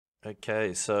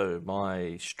Okay, so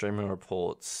my streaming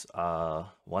reports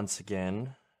are once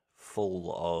again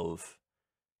full of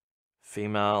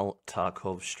female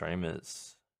Tarkov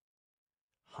streamers.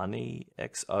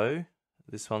 HoneyXXO,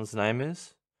 this one's name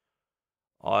is.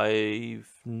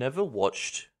 I've never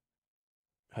watched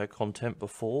her content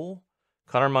before.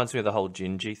 Kind of reminds me of the whole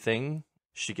Gingy thing.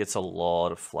 She gets a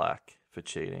lot of flack for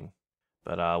cheating.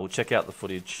 But we'll check out the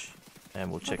footage and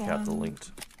we'll check out the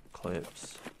linked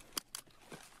clips.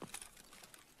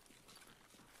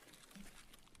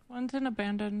 One's an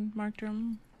abandoned marked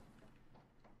room.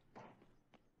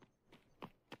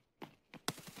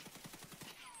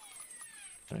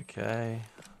 Okay.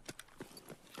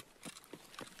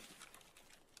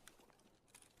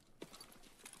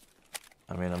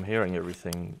 I mean, I'm hearing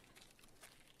everything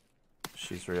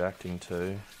she's reacting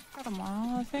to. Got them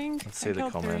all, I think. Let's see the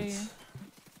comments.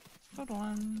 3. Got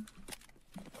one.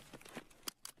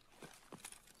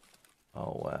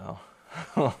 Oh,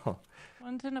 wow.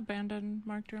 One's an abandoned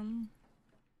marked room.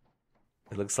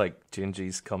 It looks like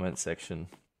Gingy's comment section.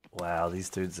 Wow, these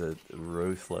dudes are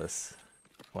ruthless.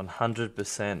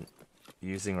 100%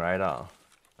 using radar.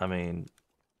 I mean,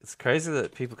 it's crazy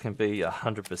that people can be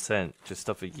 100% just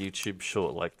off a YouTube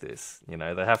short like this. You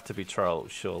know, they have to be trolled,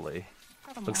 surely.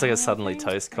 Looks like a suddenly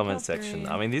toast comment section.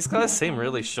 I mean, these guys seem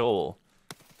really sure.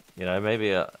 You know,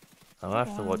 maybe I'm gonna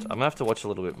have to watch. I'm gonna have to watch a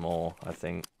little bit more, I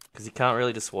think, because you can't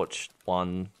really just watch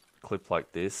one clip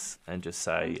like this and just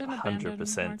say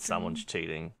 100% someone's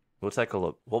cheating. We'll take a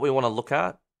look. What we want to look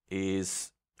at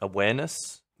is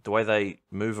awareness. The way they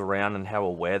move around and how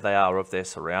aware they are of their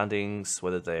surroundings,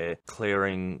 whether they're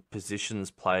clearing positions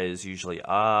players usually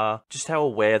are, just how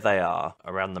aware they are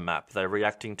around the map. They're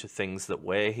reacting to things that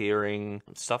we're hearing,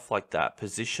 stuff like that.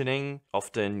 Positioning,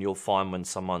 often you'll find when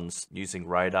someone's using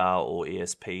radar or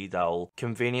ESP, they'll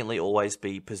conveniently always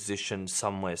be positioned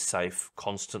somewhere safe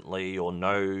constantly, or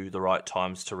know the right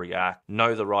times to react,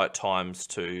 know the right times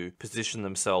to position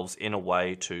themselves in a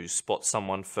way to spot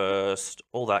someone first,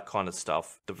 all that kind of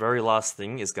stuff. The very last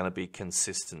thing is going to be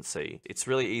consistency. It's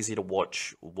really easy to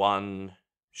watch one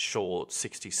short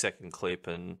 60-second clip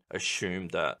and assume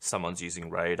that someone's using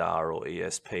radar or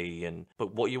ESP,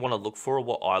 but what you want to look for, or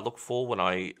what I look for when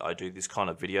I do this kind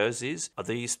of videos, is, are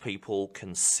these people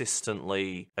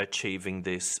consistently achieving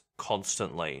this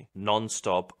constantly,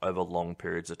 non-stop, over long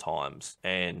periods of times?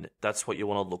 And that's what you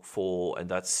want to look for, and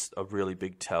that's a really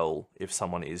big tell if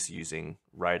someone is using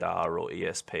radar or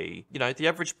ESP. You know, the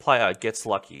average player gets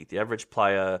lucky. The average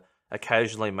player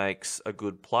occasionally makes a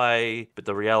good play, but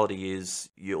the reality is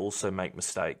you also make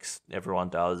mistakes. Everyone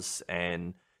does,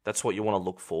 and that's what you want to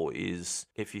look for. Is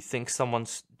if you think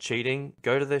someone's cheating,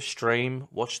 go to their stream,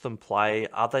 watch them play.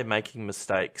 Are they making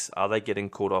mistakes? Are they getting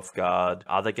caught off guard?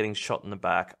 Are they getting shot in the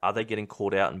back? Are they getting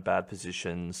caught out in bad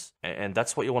positions? And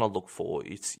that's what you want to look for.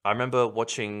 I remember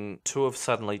watching 2 of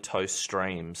Suddenly Toast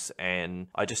streams, and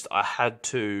I had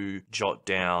to jot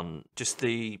down just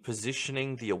the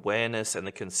positioning, the awareness, and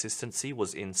the consistency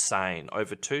was insane.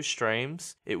 Over 2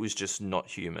 streams, it was just not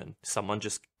human. Someone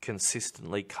just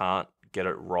consistently can't get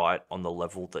it right on the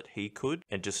level that he could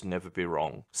and just never be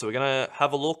wrong. So we're going to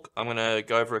have a look. I'm going to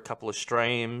go over a couple of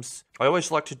streams. I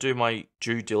always like to do my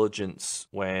due diligence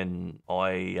when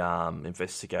I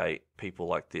investigate people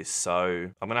like this.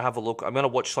 So I'm going to have a look. I'm going to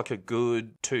watch like a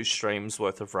good 2 streams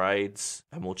worth of raids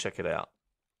and we'll check it out.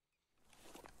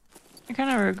 I kind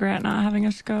of regret not having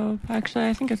a scope. Actually,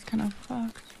 I think it's kind of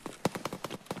fucked.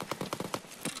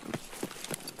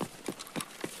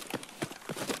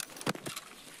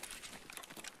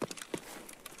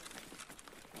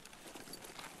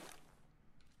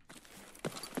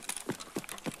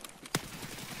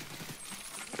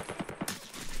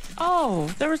 Oh,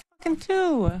 there was fucking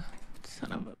 2.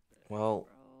 Son of a... Well,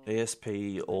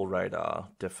 ESP or radar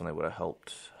definitely would have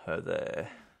helped her there,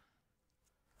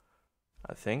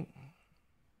 I think.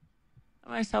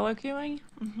 Am I solo queuing?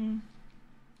 Mm-hmm.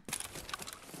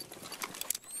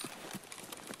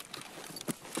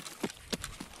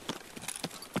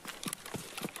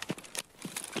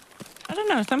 I don't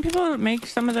know. Some people make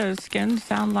some of those skins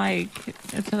sound like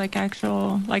it's like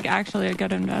actually a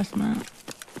good investment.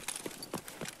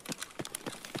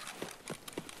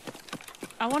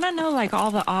 I want to know like all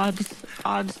the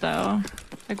odds though.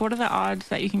 Like, what are the odds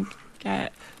that you can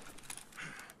get?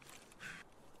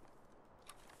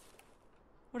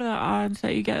 What are the odds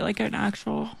that you get like an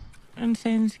actual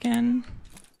insane skin?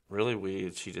 Really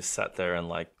weird. She just sat there and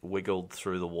like wiggled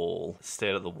through the wall,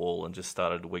 stared at the wall and just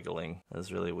started wiggling. It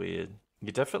was really weird.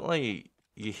 You definitely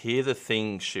you hear the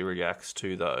things she reacts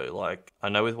to though. Like, I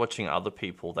know with watching other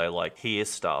people, they like hear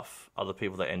stuff. Other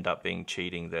people that end up being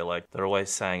cheating, they're always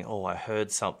saying, oh, I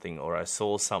heard something or I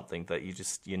saw something that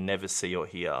you never see or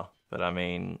hear. But I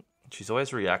mean, she's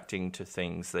always reacting to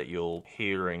things that you're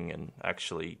hearing and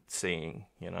actually seeing,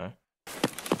 you know?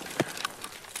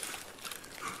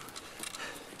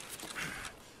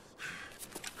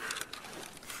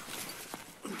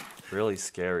 Really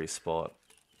scary spot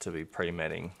to be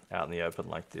pre-medding out in the open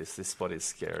like this. This spot is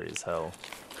scary as hell.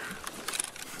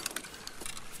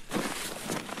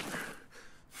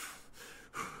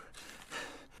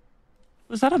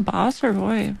 Was that a boss or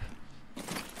VoIP?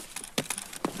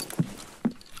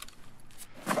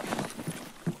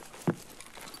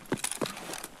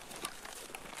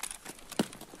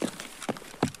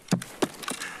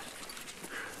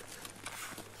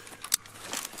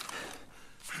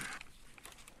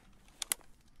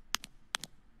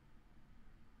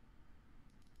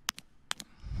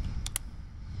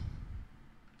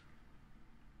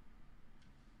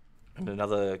 And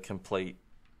another complete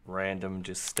random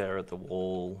just stare at the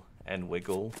wall and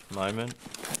wiggle moment.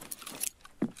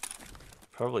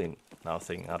 Probably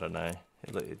nothing, I don't know.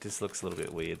 It just looks a little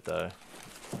bit weird though.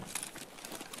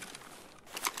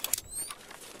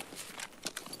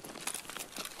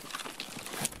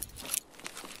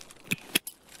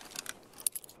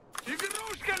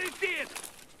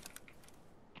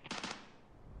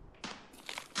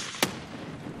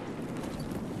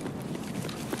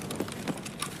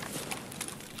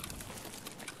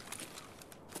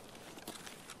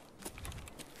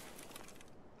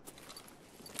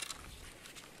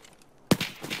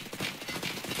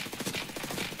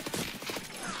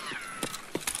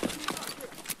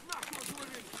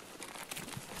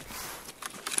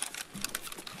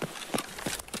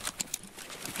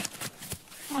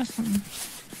 Awesome.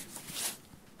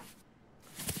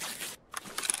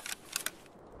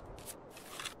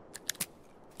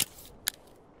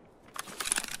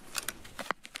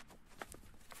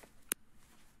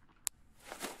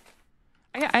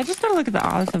 I just gotta look at the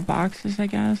odds of boxes, I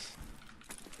guess.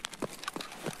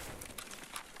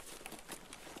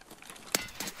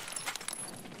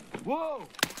 Whoa!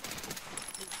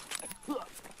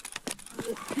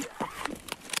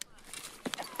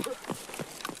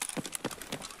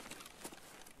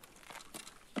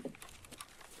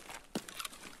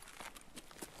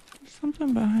 There's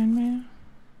something behind me.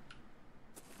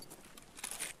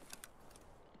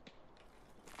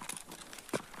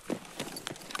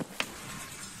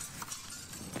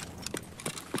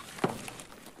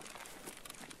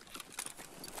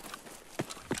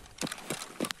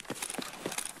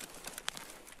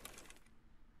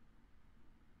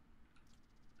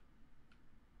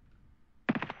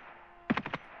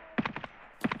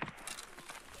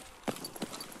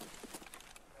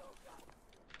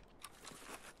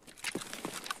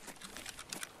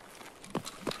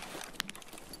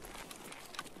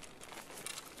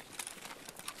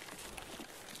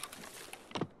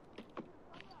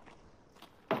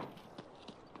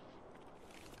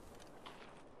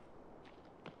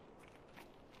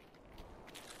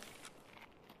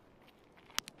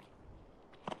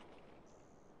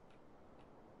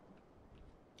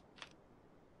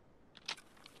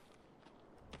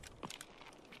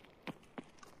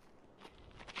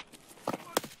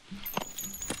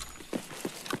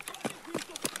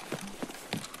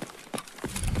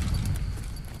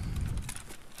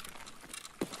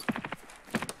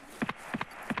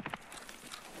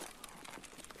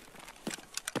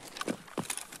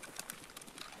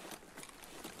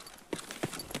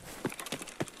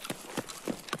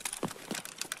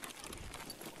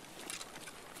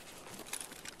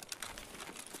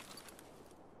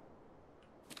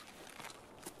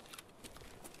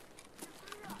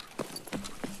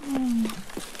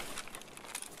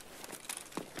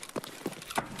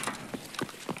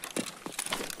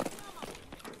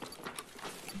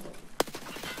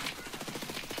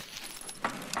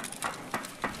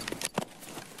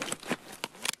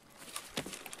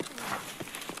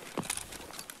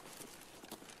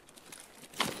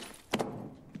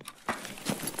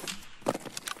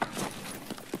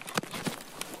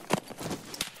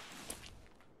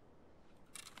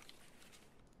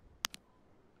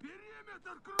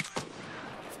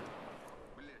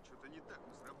 Блядь, что-то не так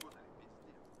мы сработали,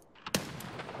 пиздец.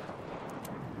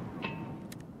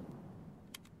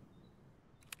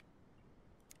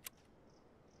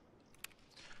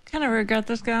 Kind of regret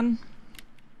this gun.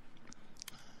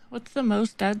 What's the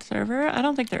most dead server? I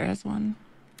don't think there is one.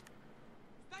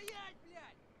 Стоять,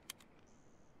 блядь!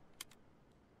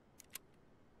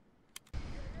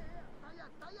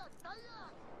 Стоять, стоять,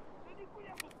 стоять! Да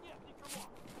нихуя тут нет никого!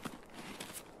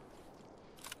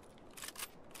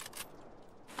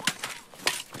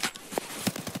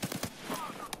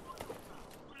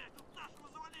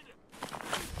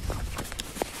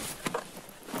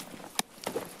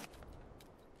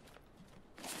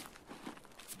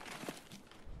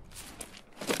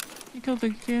 kill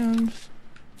the goons.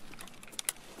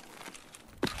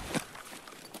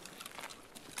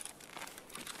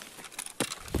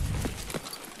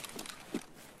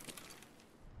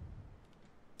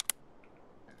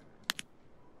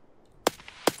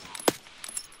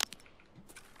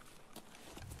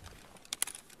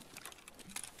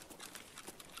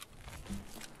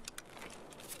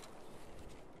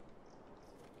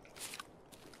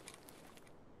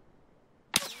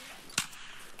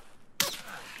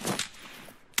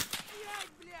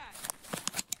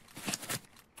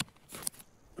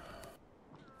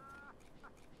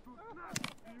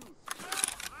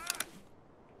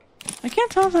 I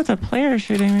can't tell if that's a player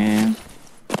shooting me.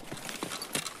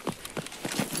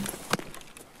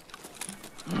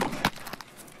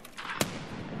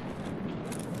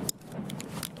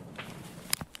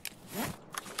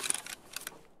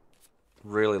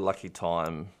 Really lucky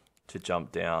time to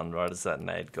jump down right as that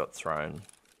nade got thrown.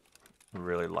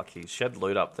 Really lucky. She had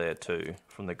loot up there too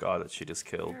from the guy that she just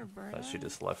killed. That she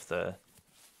just left there.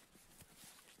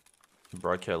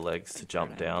 Broke her legs to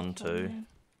jump down too.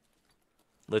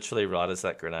 Literally right as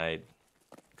that grenade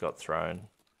got thrown.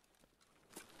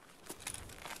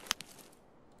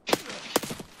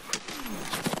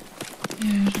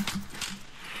 Yeah.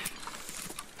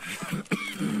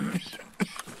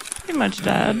 Pretty much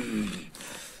dead.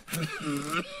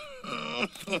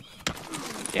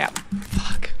 Yeah.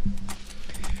 Fuck.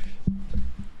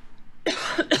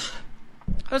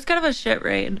 It was kind of a shit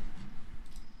raid.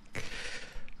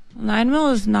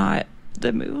 9mm is not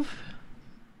the move.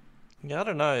 Yeah, I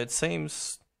don't know. It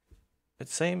seems,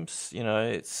 you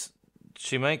know,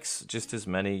 she makes just as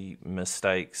many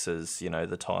mistakes as, you know,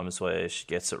 the times where she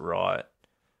gets it right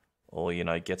or, you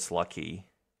know, gets lucky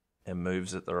and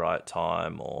moves at the right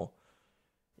time, or,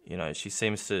 you know, she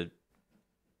seems to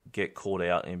get caught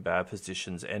out in bad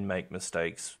positions and make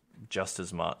mistakes just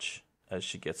as much as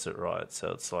she gets it right.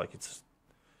 So it's like, it's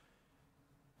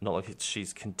not like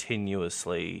she's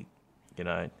continuously, you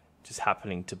know, just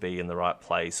happening to be in the right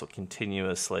place or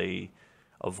continuously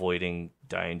avoiding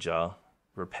danger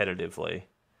repetitively.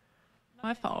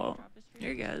 My fault.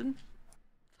 You're good.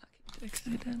 Fucking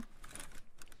excited.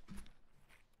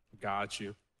 Got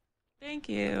you. Thank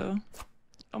you.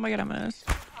 Oh my god, I missed.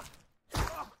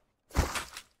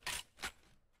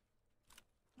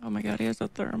 Oh my god, he has a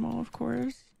thermal, of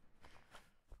course.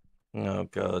 Oh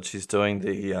god, she's doing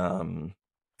the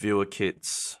viewer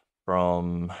kits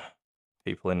from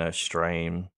people in her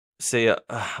stream. See,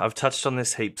 I've touched on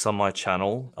this heaps on my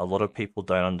channel. A lot of people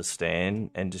don't understand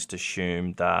and just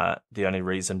assume that the only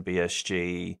reason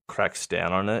BSG cracks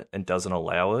down on it and doesn't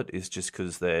allow it is just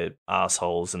because they're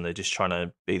assholes and they're just trying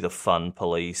to be the fun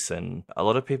police. And a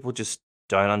lot of people just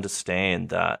don't understand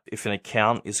that if an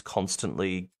account is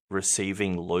constantly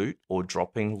receiving loot or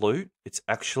dropping loot, it's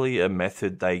actually a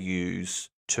method they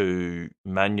use to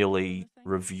manually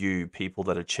review people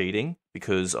that are cheating,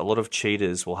 because a lot of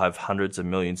cheaters will have hundreds of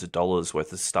millions of dollars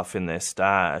worth of stuff in their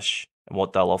stash, and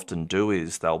what they'll often do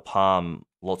is they'll palm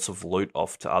lots of loot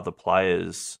off to other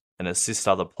players and assist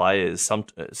other players,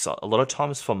 a lot of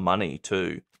times for money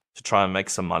too, to try and make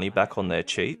some money back on their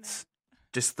cheats.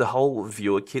 Just the whole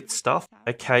viewer kit stuff,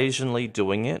 occasionally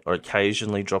doing it or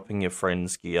occasionally dropping your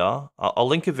friend's gear. I'll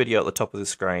link a video at the top of the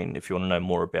screen if you want to know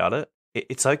more about it.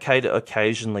 It's okay to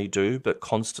occasionally do, but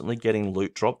constantly getting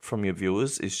loot dropped from your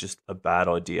viewers is just a bad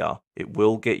idea. It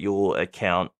will get your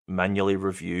account manually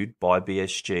reviewed by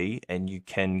BSG and you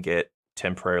can get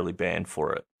temporarily banned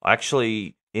for it. I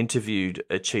actually interviewed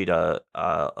a cheater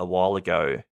a while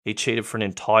ago. He cheated for an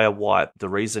entire wipe. The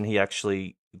reason he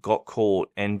actually got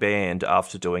caught and banned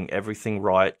after doing everything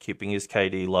right, keeping his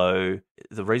KD low,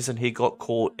 the reason he got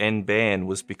caught and banned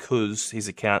was because his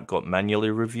account got manually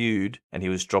reviewed and he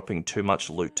was dropping too much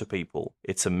loot to people.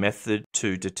 It's a method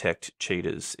to detect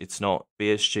cheaters. It's not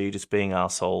BSG just being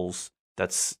assholes.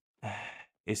 It's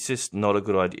just not a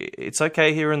good idea. It's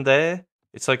okay here and there.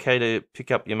 It's okay to pick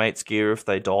up your mate's gear if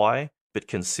they die, but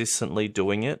consistently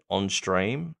doing it on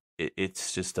stream,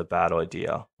 it's just a bad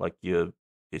idea. Like,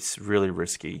 it's really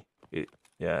risky.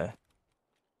 Yeah.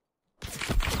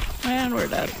 Man, we're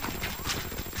dead.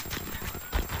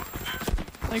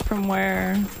 Like, from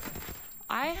where?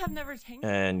 I have never taken.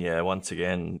 And yeah, once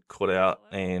again, caught out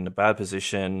in a bad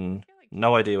position.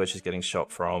 No idea where she's getting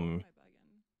shot from.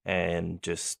 And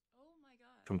just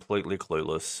completely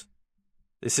clueless.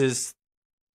 This is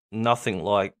nothing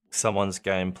like someone's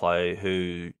gameplay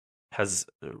who has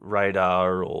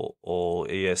radar or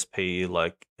ESP,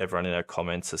 like everyone in our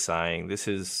comments are saying. This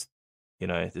is, you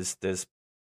know, there's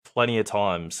plenty of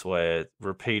times where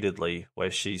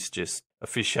she's just a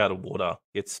fish out of water,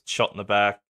 gets shot in the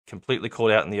back, completely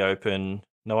caught out in the open,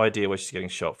 No idea where she's getting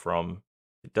shot from.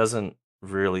 It doesn't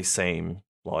really seem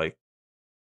like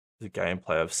the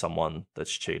gameplay of someone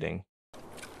that's cheating.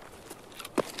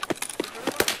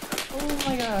 Oh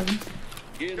my god.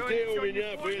 Кенты у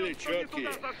меня были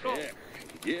четкие.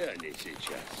 Где они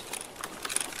сейчас?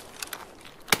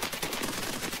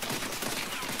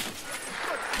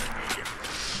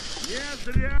 Не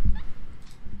зря.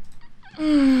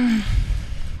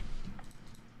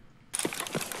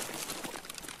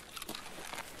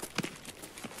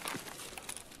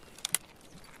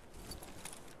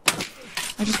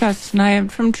 I just got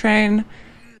sniped from train.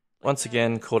 Once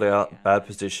again, caught out, bad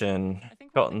position,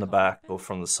 shot in the back or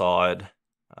from the side.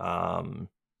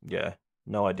 Yeah,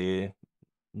 no idea.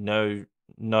 No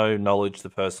knowledge the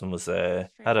person was there.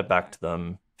 Had it back to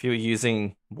them. If you were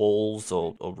using walls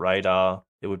or radar,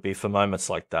 it would be for moments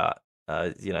like that.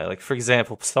 You know, like for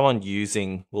example, someone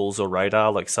using walls or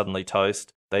radar, like suddenly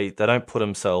toast, they don't put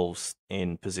themselves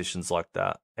in positions like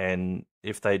that. And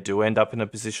if they do end up in a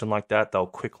position like that, they'll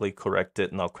quickly correct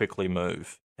it and they'll quickly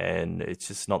move. And it's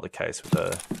just not the case with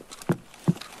her.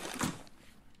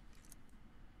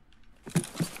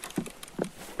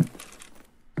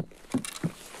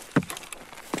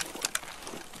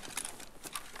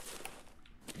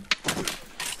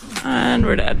 And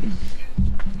we're dead.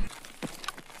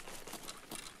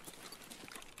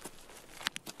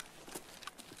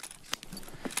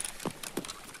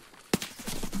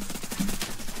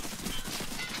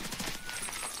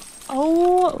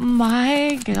 Oh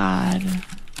my god.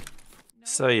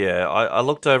 So yeah, I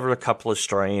looked over a couple of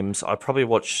streams. I probably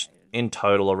watched in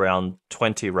total around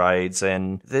 20 raids,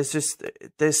 and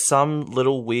there's some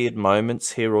little weird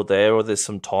moments here or there, or there's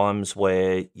some times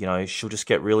where, you know, she'll just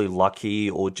get really lucky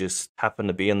or just happen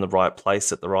to be in the right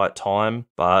place at the right time,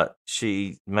 but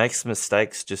she makes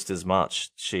mistakes just as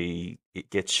much. She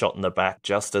gets shot in the back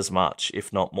just as much,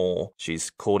 if not more. She's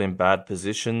caught in bad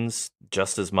positions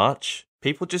just as much.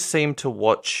 People just seem to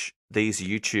watch these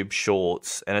YouTube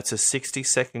shorts, and it's a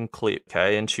 60-second clip,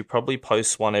 okay? And she probably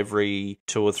posts one every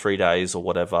 2 or 3 days or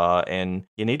whatever, and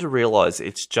you need to realize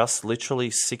it's just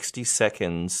literally 60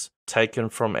 seconds taken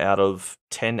from out of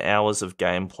 10 hours of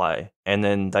gameplay, and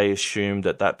then they assume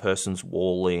that that person's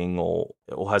walling or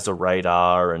has a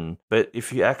radar. But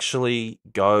if you actually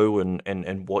go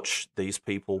and watch these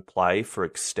people play for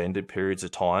extended periods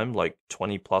of time, like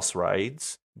 20 plus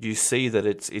raids, you see that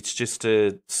it's just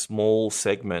a small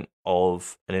segment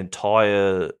of a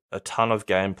ton of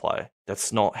gameplay.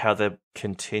 That's not how they're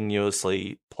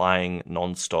continuously playing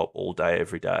non-stop all day,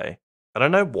 every day. I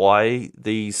don't know why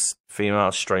these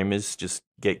female streamers just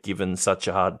get given such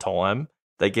a hard time.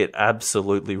 They get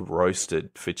absolutely roasted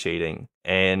for cheating.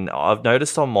 And I've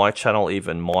noticed on my channel,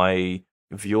 even my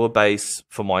viewer base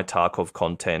for my Tarkov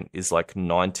content is like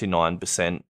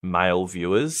 99% male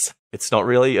viewers. It's not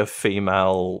really a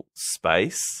female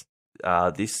space.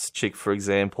 This chick, for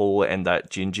example, and that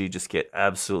Gingy just get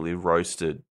absolutely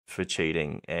roasted for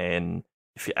cheating. And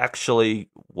if you actually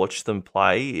watch them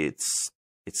play,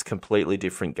 it's completely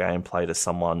different gameplay to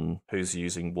someone who's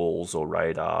using walls or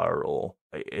radar. Or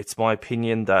it's my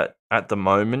opinion that at the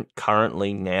moment,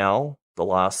 currently now, the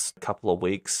last couple of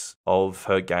weeks of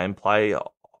her gameplay,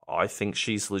 I think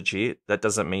she's legit. That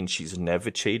doesn't mean she's never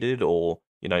cheated, or,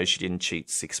 you know, she didn't cheat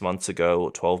 6 months ago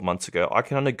or 12 months ago. I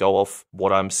can only go off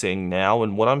what I'm seeing now,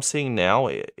 and what I'm seeing now,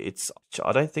 I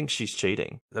don't think she's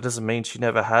cheating. That doesn't mean she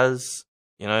never has,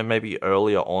 you know, maybe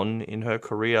earlier on in her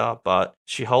career, but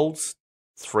she holds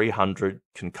 300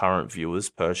 concurrent viewers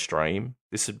per stream.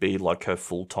 This would be like her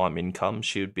full-time income.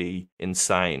 She would be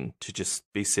insane to just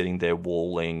be sitting there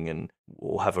walling and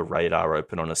or have a radar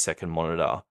open on a second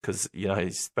monitor, because, you know,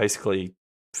 it's basically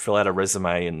fill out a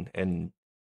resume and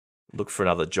look for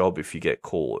another job if you get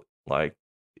caught. Like,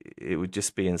 it would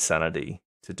just be insanity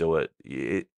to do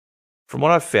it. From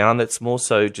what I've found, it's more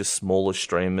so just smaller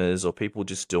streamers or people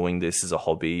just doing this as a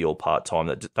hobby or part-time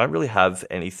that don't really have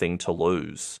anything to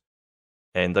lose.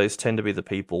 And those tend to be the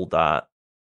people that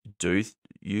do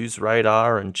use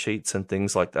radar and cheats and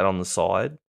things like that on the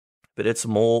side. But it's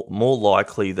more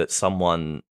likely that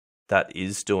someone that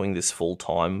is doing this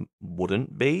full-time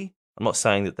wouldn't be. I'm not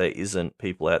saying that there isn't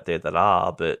people out there that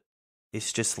are, but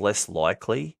it's just less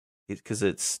likely, because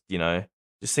it's, you know,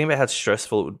 just think about how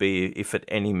stressful it would be if at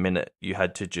any minute you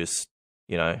had to just,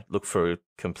 you know, look for a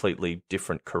completely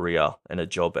different career and a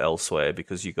job elsewhere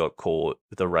because you got caught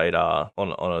with a radar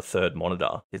on a third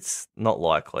monitor. It's not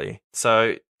likely.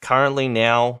 So currently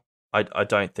now, I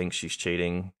don't think she's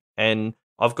cheating. And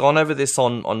I've gone over this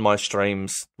on my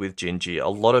streams with Gingy. A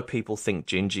lot of people think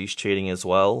Gingy's cheating as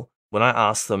well. When I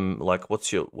ask them, like,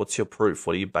 what's your proof?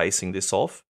 What are you basing this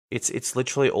off? It's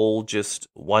literally all just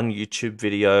one YouTube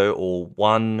video or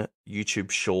one YouTube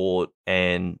short,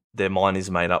 and their mind is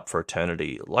made up for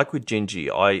eternity. Like with Gingy,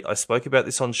 I spoke about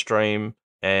this on stream,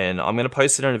 and I'm going to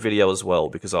post it in a video as well,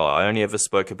 because I only ever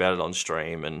spoke about it on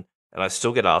stream, and I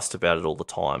still get asked about it all the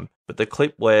time. But the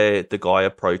clip where the guy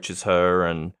approaches her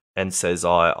and says,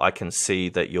 I can see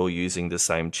that you're using the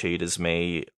same cheat as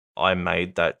me. I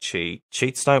made that cheat.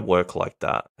 Cheats don't work like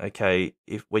that, okay?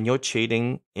 When you're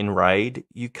cheating in Raid,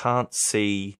 you can't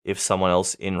see if someone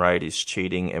else in Raid is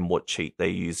cheating and what cheat they're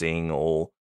using,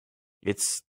 or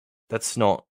that's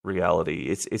not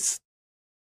reality.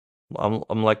 I'm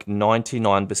like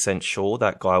 99% sure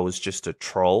that guy was just a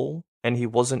troll, and he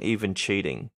wasn't even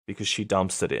cheating because she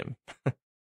dumpstered him.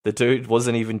 The dude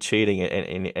wasn't even cheating,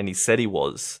 and he said he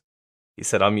was. He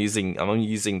said, I'm using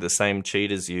the same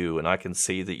cheat as you, and I can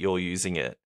see that you're using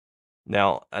it.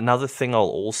 Now, another thing I'll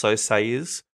also say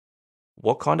is,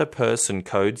 what kind of person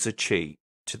codes a cheat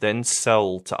to then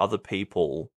sell to other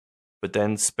people, but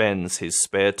then spends his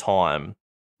spare time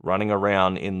running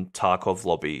around in Tarkov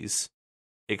lobbies,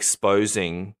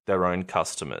 exposing their own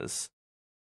customers?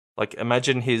 Like,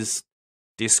 imagine his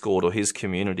Discord or his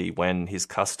community when his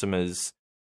customers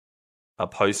are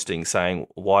posting saying,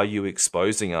 why are you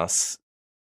exposing us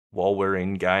while we're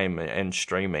in game and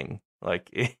streaming?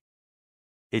 Like,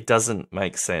 it doesn't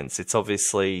make sense. It's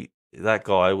obviously that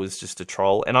guy was just a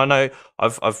troll. And I know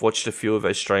I've watched a few of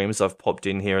her streams. I've popped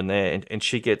in here and there, and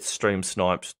she gets stream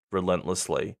sniped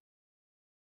relentlessly.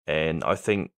 And I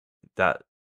think that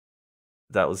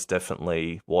was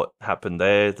definitely what happened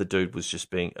there. The dude was just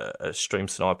being a stream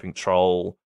sniping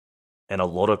troll, and a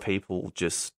lot of people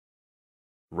just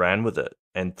ran with it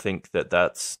and think that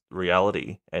that's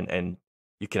reality, and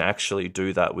you can actually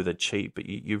do that with a cheat, but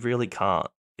you really can't.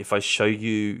 If I show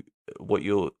you what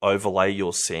your overlay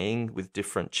you're seeing with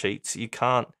different cheats, you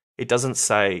can't. It doesn't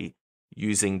say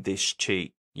using this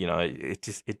cheat. You know,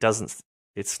 it doesn't.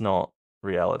 It's not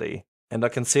reality. And I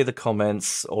can see the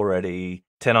comments already.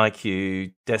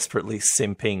 10IQ desperately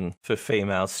simping for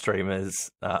female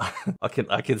streamers. I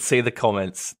can see the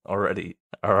comments already.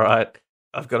 All right,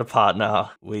 I've got a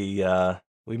partner. We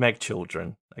make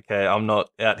children. Okay, I'm not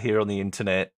out here on the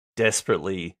internet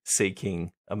desperately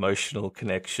seeking emotional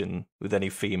connection with any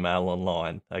female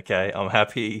online. Okay, I'm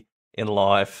happy in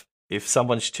life. If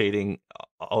someone's cheating,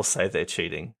 I'll say they're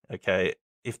cheating. Okay,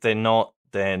 if they're not,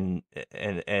 then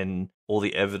and all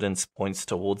the evidence points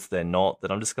towards they're not,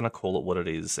 then I'm just going to call it what it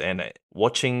is. And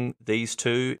watching these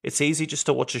two, it's easy just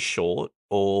to watch a short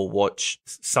or watch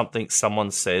something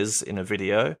someone says in a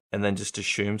video and then just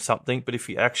assume something. But if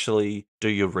you actually do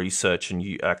your research and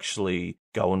you actually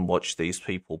go and watch these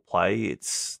people play,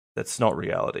 that's not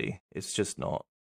reality. It's just not.